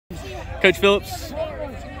Coach Phillips,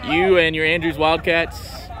 you and your Andrews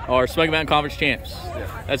Wildcats are Smoky Mountain Conference champs.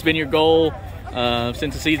 That's been your goal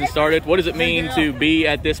since the season started. What does it mean to be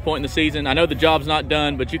at this point in the season? I know the job's not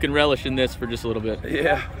done, but you can relish in this for just a little bit.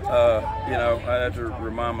 Yeah, you know, I have to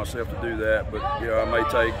remind myself to do that, but you know, I may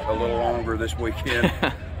take a little longer this weekend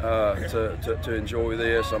to enjoy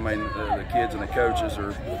this. I mean, the kids and the coaches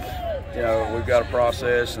are, you know, we've got a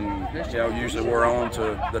process, and you know, usually we're on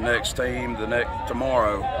to the next team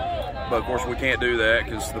tomorrow. But of course, we can't do that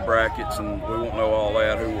because the brackets, and we won't know all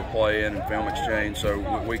that, who we're playing, and film exchange. So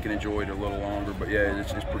we can enjoy it a little longer. But yeah,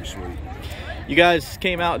 it's pretty sweet. You guys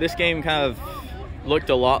came out. This game kind of looked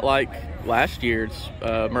a lot like last year's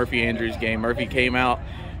Murphy-Andrews game. Murphy came out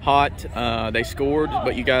hot. They scored,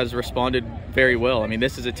 but you guys responded very well. I mean,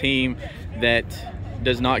 this is a team that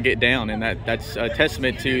does not get down, and that's a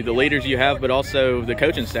testament to the leaders you have, but also the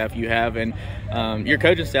coaching staff you have. And your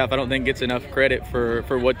coaching staff, I don't think, gets enough credit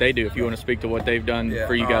for what they do. If you want to speak to what they've done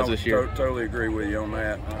for you guys this year. Totally agree with you on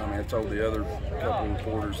that. I mean, I told the other couple of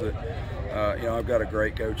reporters that you know, I've got a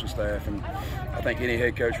great coaching staff, and I think any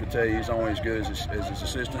head coach would tell you he's only as good as his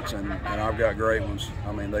assistants, and I've got great ones.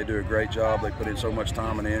 I mean, they do a great job. They put in so much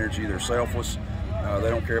time and energy. They're selfless. They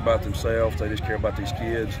don't care about themselves. They just care about these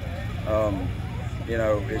kids. You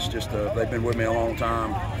know, it's just they've been with me a long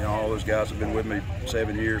time. You know, all those guys have been with me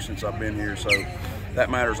 7 years since I've been here, so that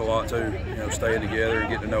matters a lot too. You know, staying together and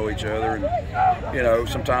getting to know each other, and you know,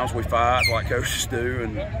 sometimes we fight like coaches do,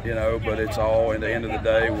 and you know, but it's all, at the end of the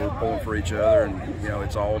day, we're pulling for each other, and you know,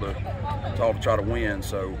 it's all to try to win.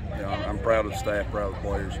 So you know, I'm proud of the staff, proud of the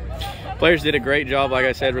players. Players did a great job, like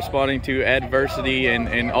I said, responding to adversity,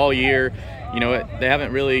 and all year, you know, they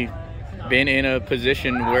haven't really been in a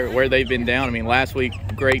position where they've been down. I mean, last week,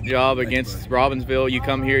 great job against Robbinsville. You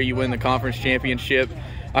come here, you win the conference championship.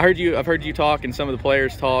 I've heard you talk, and some of the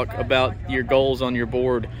players talk about your goals on your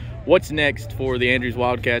board. What's next for the Andrews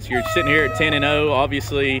Wildcats? You're sitting here at 10-0.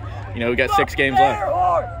 Obviously, you know, we got 6 games left.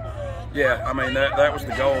 Yeah, I mean, that was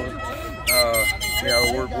the goal. You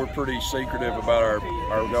know, we're pretty secretive about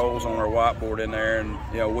our goals on our whiteboard in there, and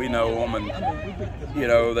you know, we know them, and you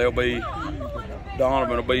know,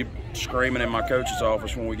 Donovan will be screaming in my coach's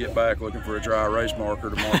office when we get back looking for a dry erase marker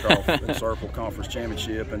to mark off the Circle Conference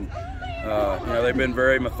Championship. And you know, they've been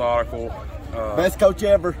very methodical. Best coach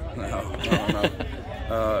ever.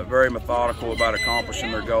 No. Very methodical about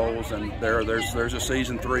accomplishing their goals, and there's a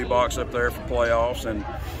season 3 box up there for playoffs, and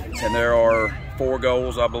there are 4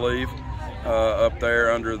 goals, I believe, up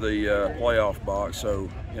there under the playoff box. So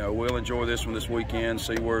you know, we'll enjoy this one this weekend,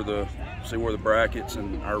 see where the brackets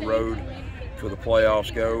and our road for the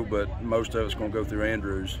playoffs go, but most of it's going to go through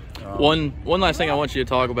Andrews. One last thing I want you to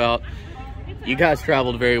talk about. You guys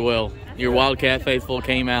traveled very well. Your Wildcat faithful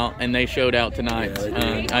came out and they showed out tonight.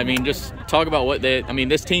 Yeah, I mean, just talk about what I mean,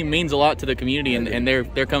 this team means a lot to the community, and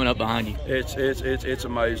they're coming up behind you. It's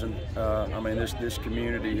amazing. I mean, this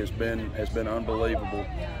community has been unbelievable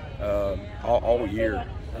all year.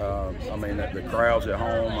 I mean, the crowds at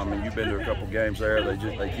home. I mean, you've been to a couple games there.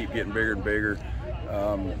 They keep getting bigger and bigger.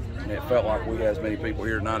 And it felt like we had as many people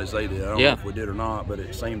here tonight as they did. I don't know if we did or not, but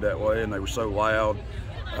it seemed that way, and they were so loud.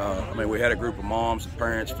 I mean, we had a group of moms and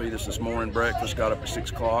parents feed us this morning breakfast, got up at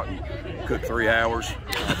 6 o'clock and cooked 3 hours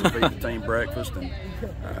to feed the team breakfast, and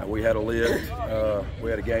we had a lift. We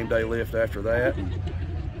had a game day lift after that, and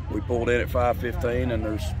we pulled in at 5:15, and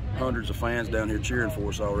there's hundreds of fans down here cheering for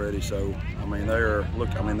us already. So I mean, they're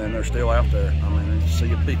still out there. I mean, there's a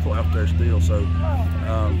sea of people out there still. So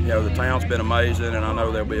you know, the town's been amazing, and I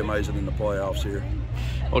know they'll be amazing in the playoffs here.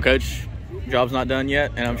 Well, Coach, job's not done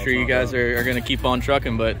yet, and I'm sure you guys are going to keep on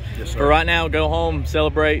trucking. But yes, for right now, go home,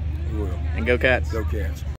 celebrate, we will. And go Cats. Go Cats.